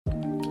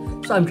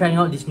So I'm trying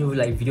out this new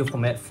like video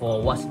format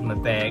for what's in my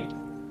bag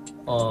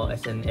or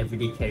as an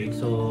everyday carry.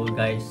 So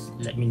guys,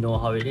 let me know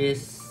how it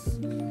is.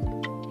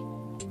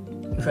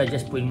 Should I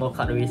just put in more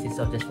cutaways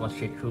instead of just one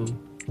straight through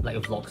like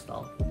a vlog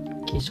style?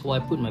 Okay, so I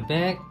put in my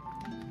bag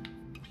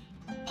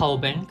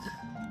Powerbank,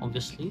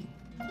 obviously.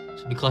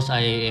 So because I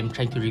am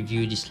trying to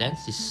review this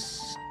lens,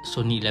 this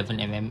Sony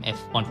 11mm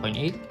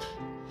f1.8.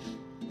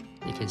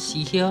 You can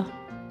see here.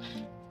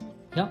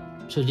 Yeah,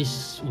 so this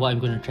is what I'm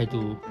going to try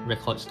to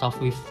record stuff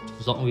with,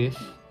 vlog with.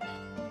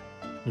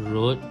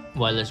 Rode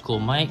wireless Go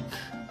mic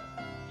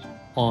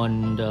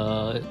on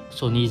the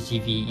Sony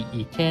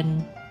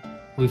ZV-E10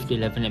 with the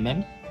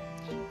 11mm.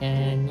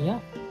 And yeah,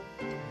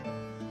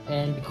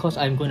 and because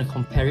I'm going to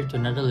compare it to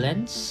another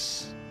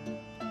lens,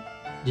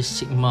 this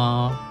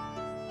Sigma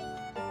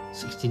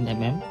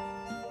 16mm,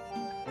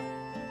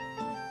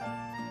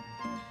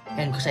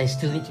 and because I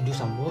still need to do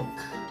some work,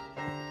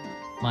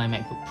 my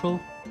MacBook Pro,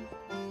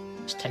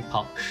 this tech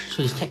pouch.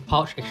 So this tech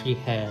pouch actually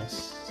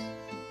has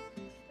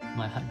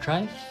my hard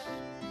drive,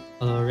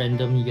 a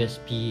random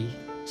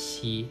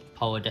USB-C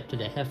power adapter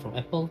that I have from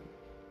Apple,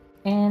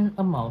 and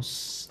a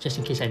mouse just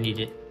in case I need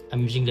it.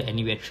 I'm using the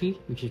Anywhere 3,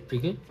 which is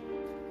pretty good.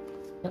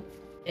 Yep.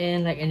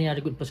 And like any other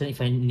good person, if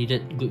I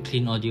needed good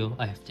clean audio,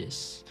 I have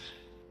this,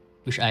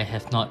 which I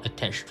have not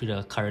attached to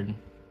the current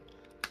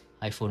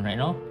iPhone right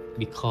now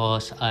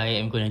because I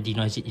am going to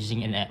denoise it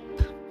using an app.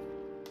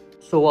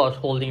 So what I was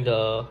holding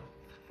the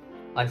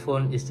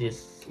iPhone is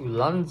this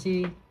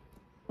Ulanzi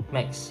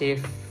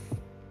Magsafe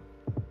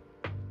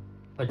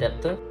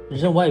adapter. The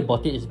reason why I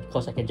bought it is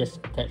because I can just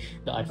attach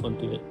the iPhone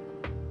to it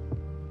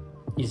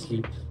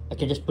easily. I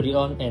can just put it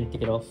on and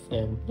take it off,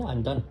 and yeah,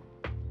 I'm done.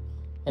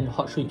 And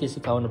hot shoe in case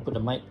if I want to put a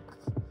mic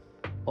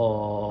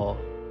or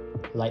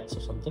lights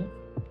or something.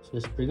 So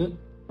it's pretty good.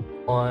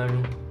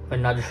 On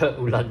another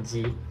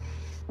Ulanzi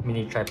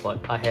Mini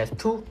tripod, I have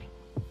two.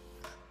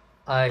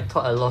 I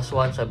thought I lost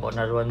one, so I bought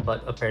another one,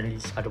 but apparently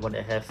this other one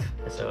that I have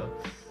has a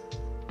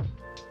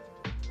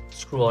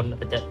screw-on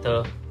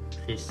adapter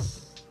which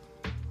is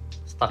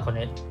stuck on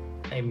it.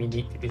 I may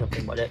need to do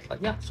something about that.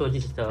 But yeah, so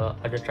this is the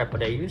other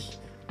tripod I use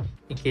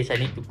in case I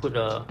need to put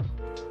an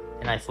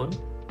iPhone.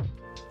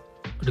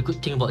 The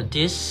good thing about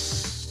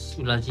this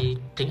Ulanzi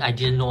thing I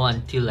didn't know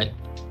until like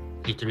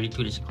literally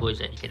 2 days ago is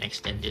that you can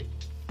extend it.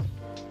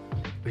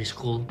 Pretty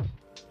cool.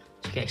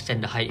 So you can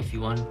extend the height if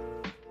you want.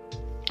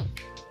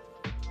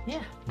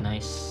 Yeah,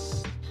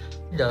 nice.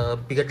 The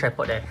bigger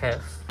tripod that I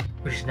have,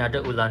 which is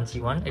another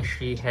Ulanzi one,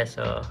 actually has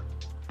a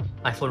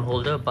iPhone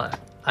holder, but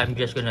I'm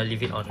just gonna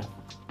leave it on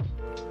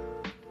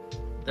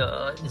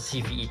the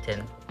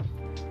ZV-E10.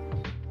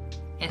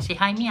 And say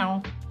hi,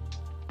 meow.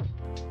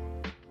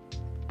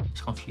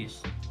 It's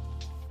confused.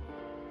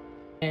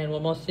 And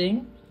one more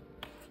thing,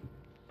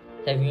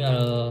 having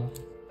a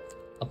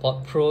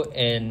Pod Pro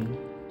and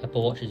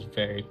Apple Watch is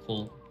very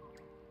cool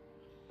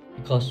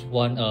because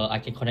one, I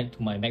can connect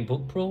to my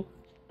MacBook Pro,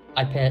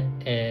 iPad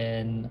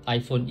and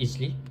iPhone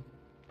easily.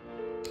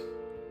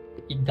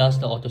 It does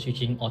the auto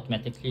switching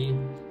automatically.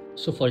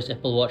 So for this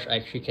Apple Watch, I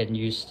actually can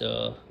use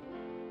the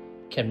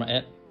camera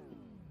app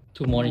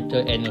to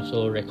monitor and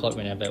also record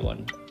whenever I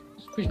want.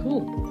 It's pretty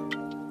cool.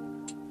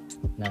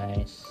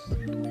 Nice.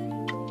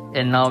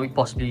 And now it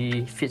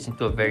possibly fits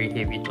into a very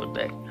heavy tote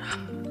bag.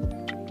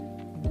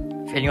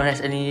 If anyone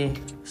has any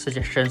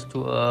suggestions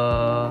to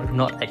a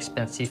not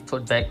expensive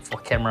tote bag for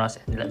cameras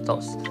and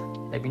laptops,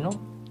 let me know.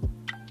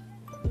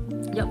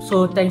 Yep,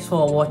 so thanks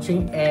for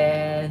watching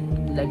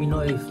and let me know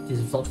if this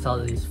vlog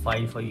style is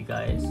fine for you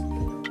guys.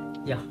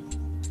 Yeah,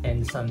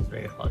 and the sun is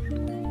very hot.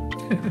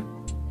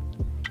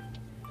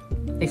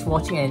 Thanks for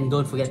watching and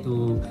don't forget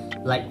to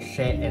like,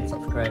 share and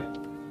subscribe.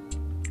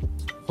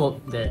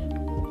 Hope that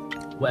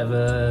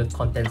whatever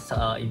contents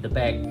are in the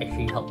bag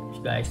actually help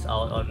you guys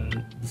out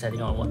on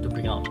deciding on what to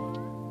bring out.